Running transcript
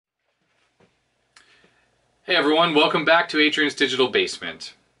Hey everyone, welcome back to Adrian's Digital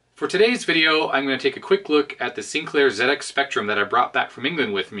Basement. For today's video, I'm going to take a quick look at the Sinclair ZX Spectrum that I brought back from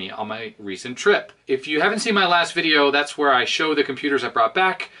England with me on my recent trip. If you haven't seen my last video, that's where I show the computers I brought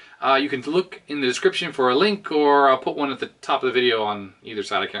back. You can look in the description for a link, or I'll put one at the top of the video on either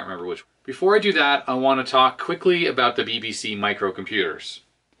side, I can't remember which. Before I do that, I want to talk quickly about the BBC Micro computers.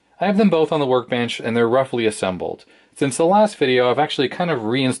 I have them both on the workbench and they're roughly assembled. Since the last video, I've actually kind of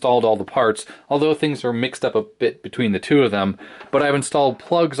reinstalled all the parts, although things are mixed up a bit between the two of them, but I've installed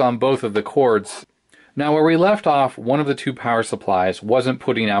plugs on both of the cords. Now where we left off, one of the two power supplies wasn't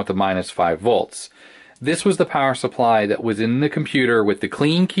putting out the -5 volts. This was the power supply that was in the computer with the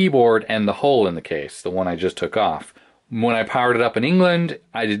clean keyboard and the hole in the case, the one I just took off. When I powered it up in England,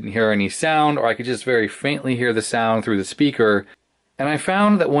 I didn't hear any sound, or I could just very faintly hear the sound through the speaker. And I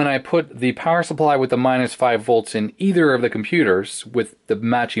found that when I put the power supply with the -5 volts in either of the computers with the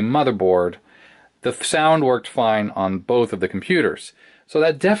matching motherboard, the sound worked fine on both of the computers. So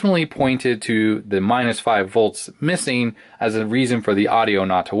that definitely pointed to the -5 volts missing as a reason for the audio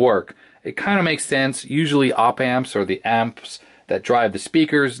not to work. It kind of makes sense. Usually op amps, or the amps that drive the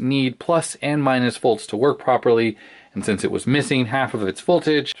speakers, need plus and minus volts to work properly, and since it was missing half of its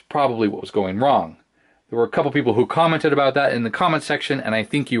voltage, probably what was going wrong. There were a couple people who commented about that in the comment section, and I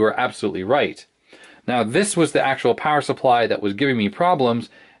think you were absolutely right. Now this was the actual power supply that was giving me problems,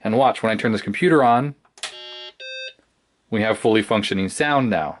 and watch, when I turn this computer on, we have fully functioning sound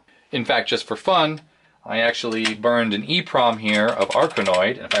now. In fact, just for fun, I actually burned an EEPROM here of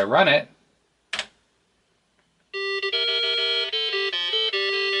Arkanoid, and if I run it,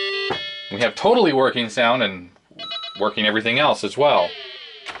 we have totally working sound and working everything else as well.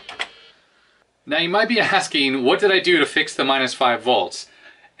 Now you might be asking, what did I do to fix the -5 volts?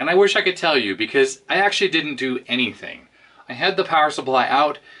 And I wish I could tell you, because I actually didn't do anything. I had the power supply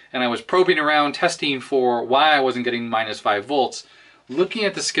out and I was probing around testing for why I wasn't getting -5 volts. Looking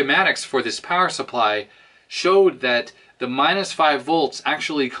at the schematics for this power supply showed that the -5 volts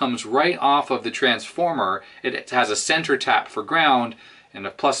actually comes right off of the transformer. It has a center tap for ground and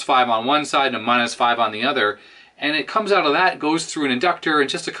a +5 on one side and a -5 on the other. And it comes out of that, goes through an inductor and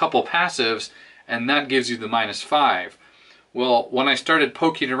just a couple passives, and that gives you the -5. Well, when I started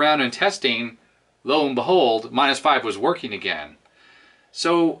poking around and testing, lo and behold, -5 was working again.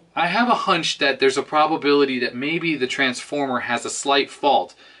 So I have a hunch that there's a probability that maybe the transformer has a slight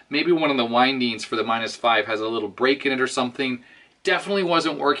fault. Maybe one of the windings for the -5 has a little break in it or something. Definitely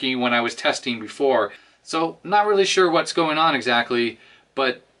wasn't working when I was testing before. So not really sure what's going on exactly,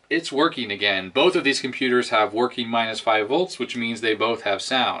 but it's working again. Both of these computers have working -5 volts, which means they both have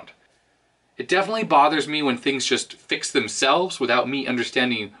sound. It definitely bothers me when things just fix themselves without me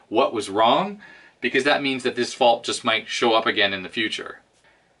understanding what was wrong, because that means that this fault just might show up again in the future.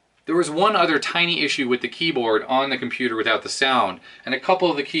 There was one other tiny issue with the keyboard on the computer without the sound, and a couple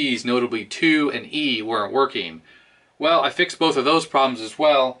of the keys, notably 2 and E, weren't working. Well, I fixed both of those problems as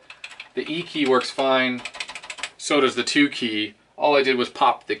well. The E key works fine, so does the 2 key. All I did was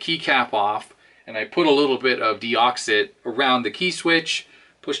pop the keycap off, and I put a little bit of deoxit around the key switch,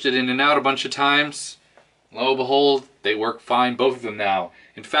 pushed it in and out a bunch of times. Lo and behold, they work fine, both of them now.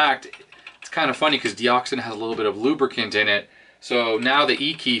 In fact, it's kind of funny because deoxit has a little bit of lubricant in it, so now the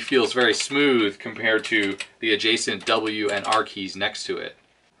E key feels very smooth compared to the adjacent W and R keys next to it.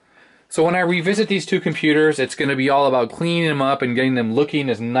 So when I revisit these two computers, it's going to be all about cleaning them up and getting them looking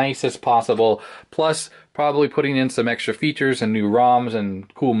as nice as possible, plus probably putting in some extra features and new ROMs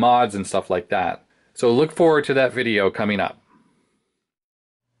and cool mods and stuff like that. So look forward to that video coming up.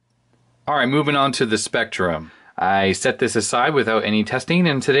 Alright, moving on to the Spectrum. I set this aside without any testing,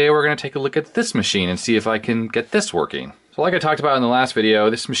 and today we're going to take a look at this machine and see if I can get this working. So like I talked about in the last video,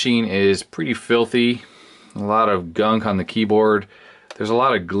 this machine is pretty filthy. A lot of gunk on the keyboard. There's a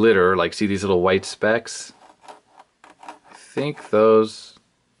lot of glitter, like see these little white specks? I think those...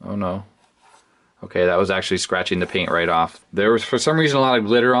 oh no. Okay, that was actually scratching the paint right off. There was for some reason a lot of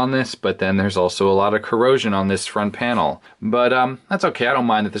glitter on this, but then there's also a lot of corrosion on this front panel. But that's okay, I don't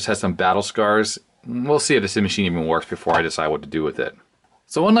mind that this has some battle scars. We'll see if this machine even works before I decide what to do with it.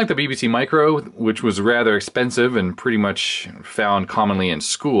 So unlike the BBC Micro, which was rather expensive and pretty much found commonly in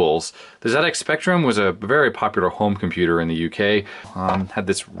schools, the ZX Spectrum was a very popular home computer in the UK. Had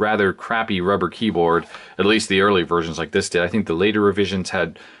this rather crappy rubber keyboard, at least the early versions like this did. I think the later revisions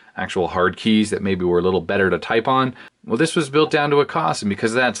had actual hard keys that maybe were a little better to type on. Well, this was built down to a cost, and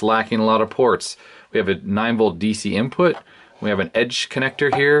because of that, it's lacking a lot of ports. We have a 9-volt DC input, we have an edge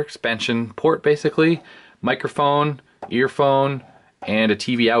connector here, expansion port basically, microphone, earphone, and a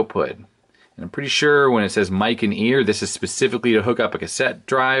TV output. And I'm pretty sure when it says mic and ear, this is specifically to hook up a cassette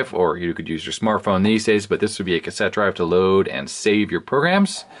drive, or you could use your smartphone these days, but this would be a cassette drive to load and save your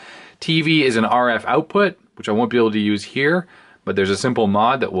programs. TV is an RF output, which I won't be able to use here, but there's a simple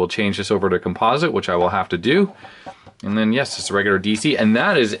mod that will change this over to composite, which I will have to do. And then yes, it's a regular DC, and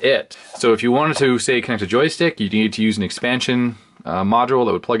that is it. So if you wanted to, say, connect a joystick, you need to use an expansion module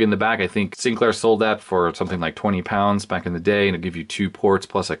that would plug in the back. I think Sinclair sold that for something like 20 pounds back in the day, and it'd give you 2 ports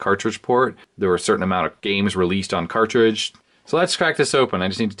plus a cartridge port. There were a certain amount of games released on cartridge. So let's crack this open. I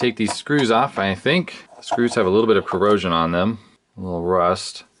just need to take these screws off, I think. The screws have a little bit of corrosion on them, a little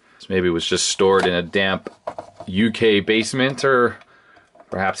rust. So maybe it was just stored in a damp UK basement, or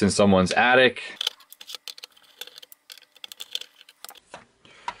perhaps in someone's attic.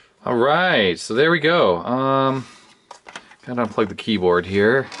 All right, so there we go. Gotta unplug the keyboard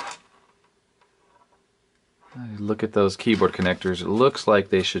here. Look at those keyboard connectors. It looks like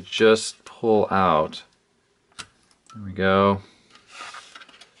they should just pull out. There we go.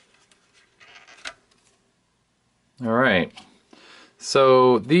 All right.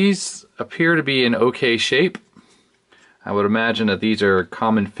 So these appear to be in okay shape. I would imagine that these are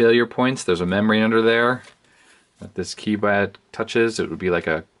common failure points. There's a memory under there that this keypad touches. It would be like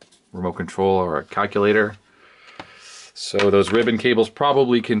a remote control or a calculator. So those ribbon cables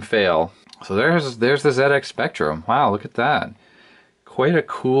probably can fail. So there's the ZX Spectrum. Wow, look at that. Quite a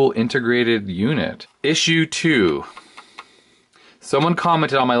cool integrated unit. Issue 2. Someone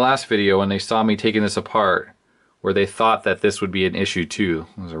commented on my last video when they saw me taking this apart, where they thought that this would be an issue 2.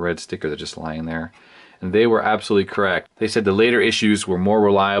 There's a red sticker that's just lying there. And they were absolutely correct. They said the later issues were more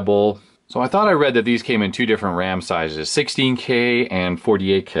reliable. So I thought I read that these came in 2 different RAM sizes, 16K and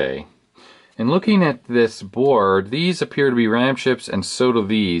 48K. And looking at this board, these appear to be RAM chips, and so do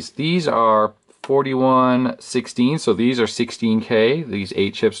these. These are 4116, so these are 16K. These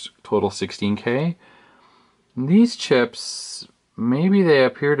 8 chips total 16K. And these chips, maybe they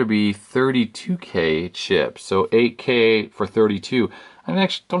appear to be 32K chips, so 8K for 32. I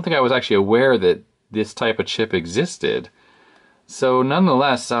actually don't think I was actually aware that this type of chip existed. So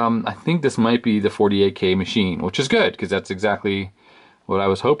nonetheless, I think this might be the 48K machine, which is good, because that's exactly what I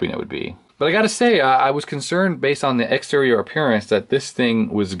was hoping it would be. But I gotta say, I was concerned based on the exterior appearance that this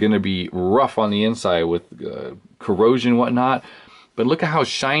thing was gonna be rough on the inside with corrosion and whatnot. But look at how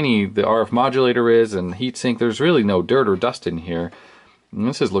shiny the RF modulator is and heatsink. There's really no dirt or dust in here. And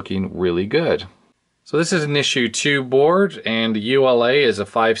this is looking really good. So this is an issue 2 board, and the ULA is a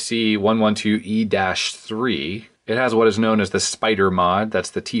 5C112E-3. It has what is known as the Spider mod.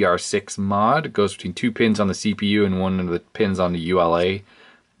 That's the TR6 mod. It goes between 2 pins on the CPU and 1 of the pins on the ULA.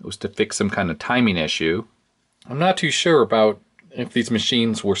 It was to fix some kind of timing issue. I'm not too sure about if these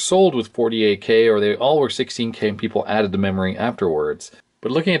machines were sold with 48K or they all were 16K and people added the memory afterwards.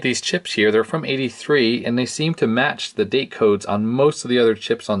 But looking at these chips here, they're from '83 and they seem to match the date codes on most of the other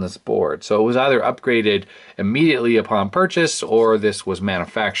chips on this board. So it was either upgraded immediately upon purchase or this was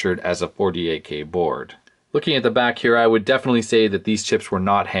manufactured as a 48K board. Looking at the back here, I would definitely say that these chips were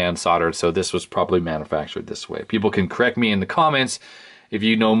not hand soldered, so this was probably manufactured this way. People can correct me in the comments if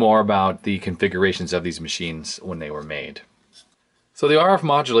you know more about the configurations of these machines when they were made. So the RF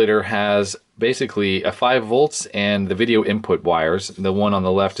modulator has basically a 5 volts and the video input wires. The one on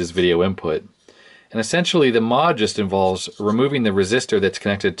the left is video input. And essentially the mod just involves removing the resistor that's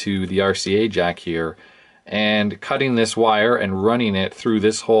connected to the RCA jack here and cutting this wire and running it through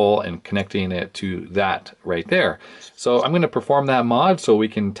this hole and connecting it to that right there. So I'm going to perform that mod so we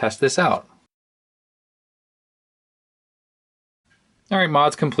can test this out. Alright,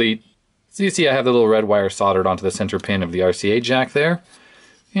 mod's complete. So you see I have the little red wire soldered onto the center pin of the RCA jack there.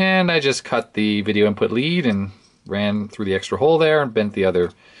 And I just cut the video input lead and ran through the extra hole there and bent the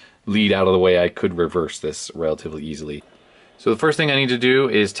other lead out of the way. I could reverse this relatively easily. So the first thing I need to do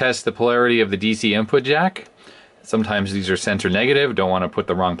is test the polarity of the DC input jack. Sometimes these are center negative, don't want to put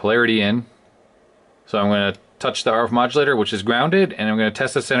the wrong polarity in. So I'm going to touch the RF modulator, which is grounded, and I'm going to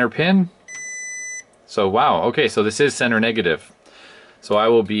test the center pin. So wow, okay, so this is center negative. So I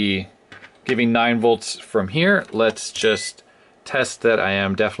will be giving 9 volts from here. Let's just test that I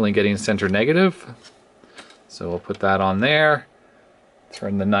am definitely getting center negative. So we'll put that on there.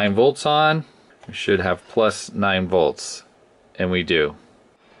 Turn the 9 volts on. We should have plus 9 volts. And we do.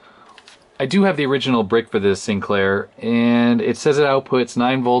 I do have the original brick for this Sinclair, and it says it outputs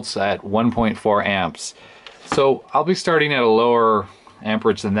 9 volts at 1.4 amps. So I'll be starting at a lower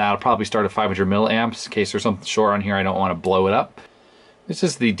amperage than that. I'll probably start at 500 milliamps in case there's something short on here. I don't want to blow it up. This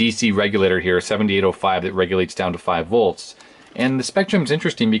is the DC regulator here, 7805, that regulates down to 5 volts. And the Spectrum's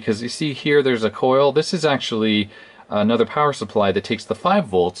interesting because you see here there's a coil. This is actually another power supply that takes the 5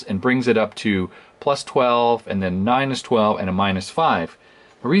 volts and brings it up to plus 12 and then minus 12 and a minus 5.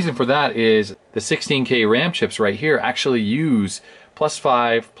 The reason for that is the 16K RAM chips right here actually use plus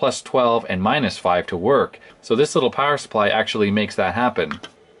 5, plus 12, and minus 5 to work. So this little power supply actually makes that happen.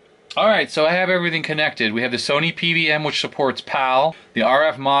 Alright, so I have everything connected. We have the Sony BBM, which supports PAL. The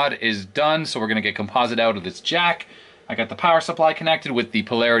RF mod is done, so we're going to get composite out of this jack. I got the power supply connected with the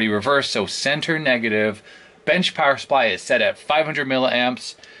polarity reverse, so center negative. Bench power supply is set at 500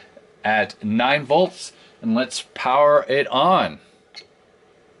 milliamps at 9 volts, and let's power it on.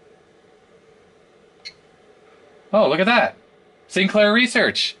 Oh, look at that. Sinclair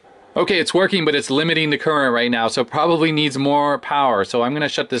research. Okay, it's working, but it's limiting the current right now, so it probably needs more power. So I'm going to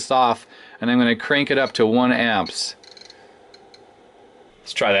shut this off, and I'm going to crank it up to 1 amps.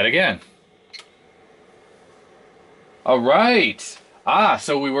 Let's try that again. All right.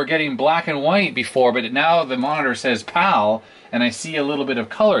 So we were getting black and white before, but now the monitor says PAL, and I see a little bit of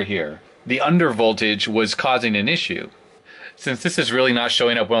color here. The undervoltage was causing an issue. Since this is really not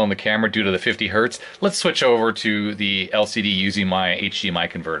showing up well on the camera due to the 50 Hertz, let's switch over to the LCD using my HDMI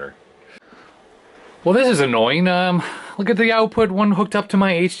converter. Well, this is annoying. Look at the output one hooked up to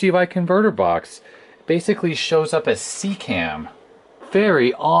my HDMI converter box. It basically shows up as CCAM.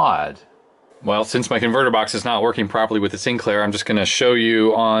 Very odd. Well, since my converter box is not working properly with the Sinclair, I'm just going to show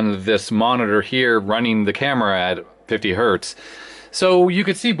you on this monitor here running the camera at 50 Hertz. So you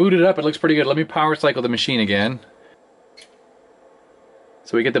can see booted up, it looks pretty good. Let me power cycle the machine again.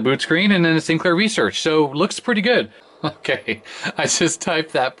 So we get the boot screen and then the Sinclair research. So looks pretty good. Okay, I just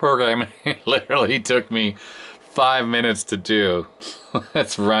typed that program. It literally took me 5 minutes to do.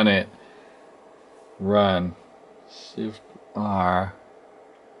 Let's run it. Run. Shift R.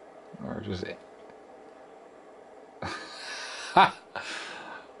 Or just...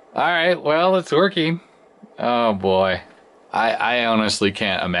 Alright, well, it's working. Oh boy. I honestly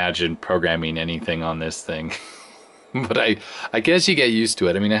can't imagine programming anything on this thing. But I guess you get used to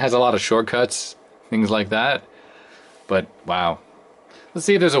it. I mean, it has a lot of shortcuts, things like that. But, wow. Let's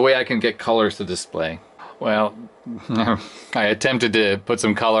see if there's a way I can get colors to display. Well, I attempted to put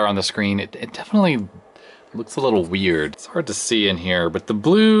some color on the screen. It definitely looks a little weird. It's hard to see in here, but the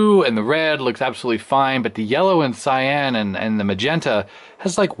blue and the red looks absolutely fine, but the yellow and cyan and the magenta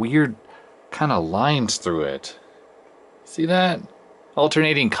has like weird kind of lines through it. See that?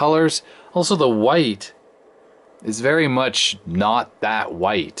 Alternating colors. Also the white is very much not that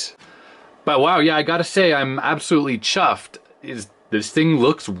white. But wow, yeah, I gotta say, I'm absolutely chuffed. This thing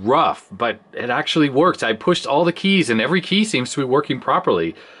looks rough, but it actually works. I pushed all the keys and every key seems to be working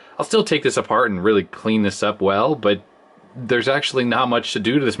properly. I'll still take this apart and really clean this up well, but there's actually not much to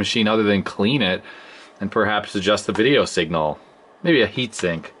do to this machine other than clean it and perhaps adjust the video signal. Maybe a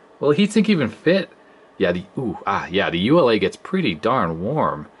heatsink. Will a heatsink even fit? Yeah, the ULA gets pretty darn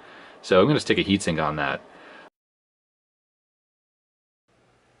warm. So I'm gonna stick a heatsink on that.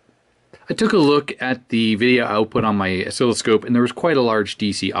 I took a look at the video output on my oscilloscope and there was quite a large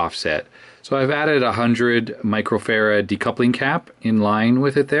DC offset. So I've added a 100 microfarad decoupling cap in line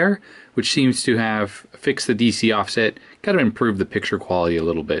with it there, which seems to have fixed the DC offset, kind of improved the picture quality a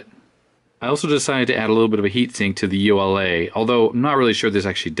little bit. I also decided to add a little bit of a heatsink to the ULA, although I'm not really sure this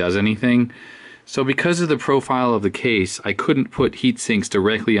actually does anything. So because of the profile of the case, I couldn't put heat sinks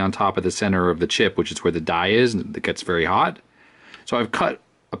directly on top of the center of the chip, which is where the die is, and it gets very hot. So I've cut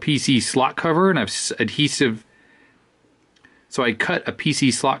a PC slot cover and I've adhesive. So I cut a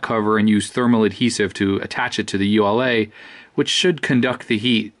PC slot cover and used thermal adhesive to attach it to the ULA, which should conduct the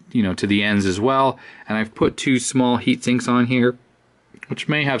heat, to the ends as well. And I've put 2 small heat sinks on here, which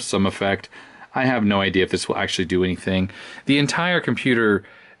may have some effect. I have no idea if this will actually do anything. The entire computer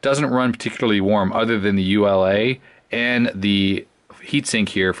doesn't run particularly warm other than the ULA and the heatsink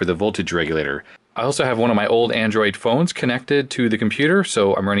here for the voltage regulator. I also have one of my old Android phones connected to the computer,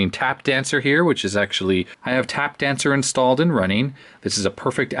 so I'm running Tap Dancer here, which is actually, I have Tap Dancer installed and running. This is a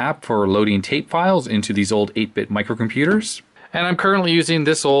perfect app for loading tape files into these old 8-bit microcomputers. And I'm currently using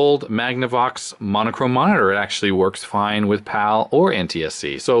this old Magnavox monochrome monitor. It actually works fine with PAL or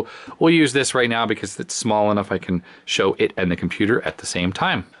NTSC. So we'll use this right now because it's small enough I can show it and the computer at the same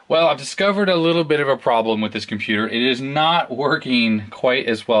time. Well, I've discovered a little bit of a problem with this computer. It is not working quite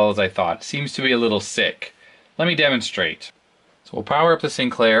as well as I thought. It seems to be a little sick. Let me demonstrate. So we'll power up the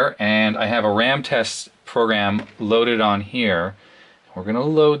Sinclair, and I have a RAM test program loaded on here. We're going to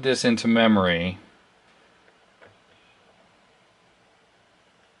load this into memory.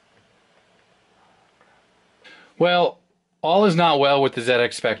 Well, all is not well with the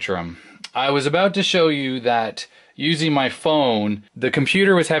ZX Spectrum. I was about to show you that using my phone, the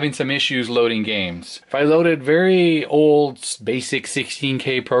computer was having some issues loading games. If I loaded very old, basic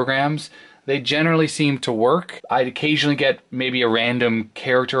 16K programs, they generally seem to work. I'd occasionally get maybe a random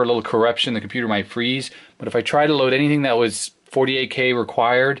character, a little corruption, the computer might freeze. But if I try to load anything that was 48K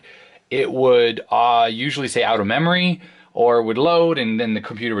required, it would usually say out of memory, or it would load and then the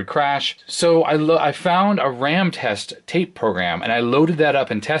computer would crash. So I found a RAM test tape program and I loaded that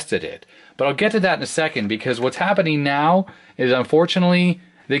up and tested it. But I'll get to that in a second, because what's happening now is, unfortunately,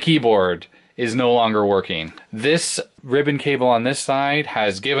 the keyboard is no longer working. This ribbon cable on this side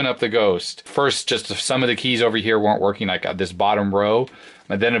has given up the ghost. First, just some of the keys over here weren't working, like this bottom row,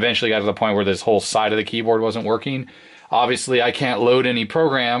 but then eventually got to the point where this whole side of the keyboard wasn't working. Obviously, I can't load any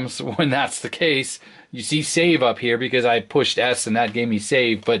programs when that's the case. You see save up here because I pushed S and that gave me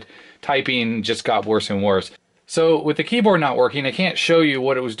save, but typing just got worse and worse. So with the keyboard not working, I can't show you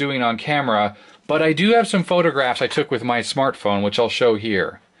what it was doing on camera, but I do have some photographs I took with my smartphone, which I'll show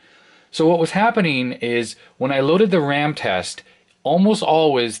here. So what was happening is, when I loaded the RAM test, almost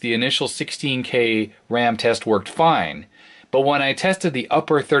always the initial 16K RAM test worked fine. But when I tested the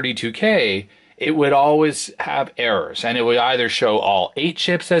upper 32K, it would always have errors, and it would either show all 8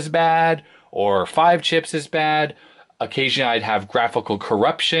 chips as bad or 5 chips as bad. Occasionally I'd have graphical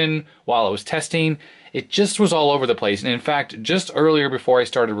corruption while I was testing. It just was all over the place. And in fact, just earlier before I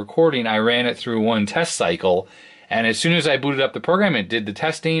started recording, I ran it through one test cycle. And as soon as I booted up the program, it did the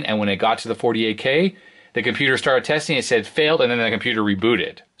testing. And when it got to the 48K, the computer started testing. It said failed, and then the computer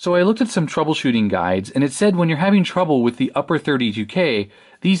rebooted. So I looked at some troubleshooting guides, and it said when you're having trouble with the upper 32K,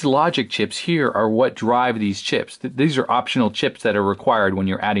 these logic chips here are what drive these chips. These are optional chips that are required when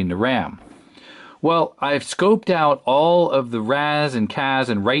you're adding the RAM. Well, I've scoped out all of the RAS and CAS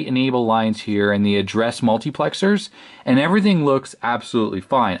and write enable lines here and the address multiplexers, and everything looks absolutely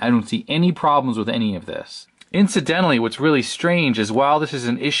fine. I don't see any problems with any of this. Incidentally, what's really strange is, while this is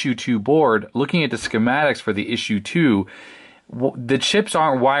an issue 2 board, looking at the schematics for the issue 2, the chips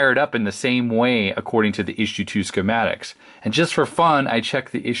aren't wired up in the same way according to the issue 2 schematics. And just for fun, I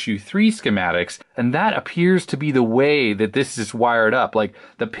checked the issue 3 schematics, and that appears to be the way that this is wired up. Like,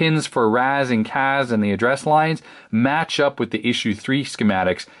 the pins for RAS and CAS and the address lines match up with the issue 3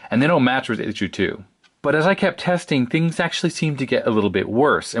 schematics, and they don't match with issue 2. But as I kept testing, things actually seemed to get a little bit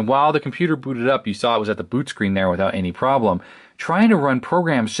worse. And while the computer booted up, you saw it was at the boot screen there without any problem. Trying to run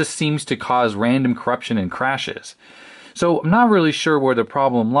programs just seems to cause random corruption and crashes. So I'm not really sure where the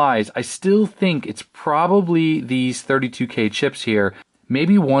problem lies. I still think it's probably these 32K chips here.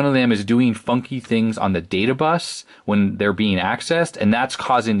 Maybe one of them is doing funky things on the data bus when they're being accessed, and that's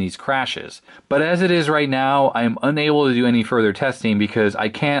causing these crashes. But as it is right now, I'm unable to do any further testing because I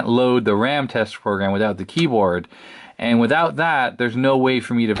can't load the RAM test program without the keyboard. And without that, there's no way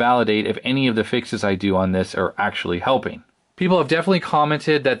for me to validate if any of the fixes I do on this are actually helping. People have definitely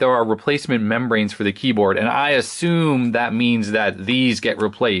commented that there are replacement membranes for the keyboard, and I assume that means that these get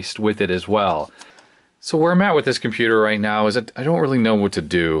replaced with it as well. So where I'm at with this computer right now is that I don't really know what to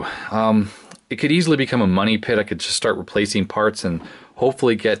do. It could easily become a money pit. I could just start replacing parts and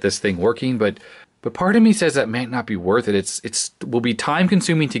hopefully get this thing working, but part of me says that might not be worth it. It will be time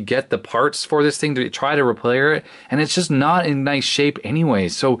consuming to get the parts for this thing to try to repair it, and it's just not in nice shape anyway.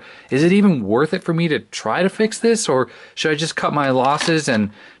 So is it even worth it for me to try to fix this, or should I just cut my losses and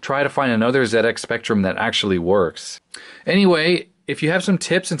try to find another ZX Spectrum that actually works? Anyway, if you have some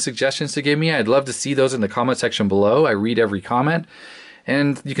tips and suggestions to give me, I'd love to see those in the comment section below. I read every comment,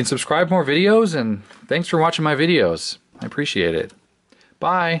 and you can subscribe more videos, and thanks for watching my videos. I appreciate it.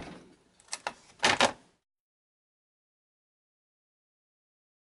 Bye.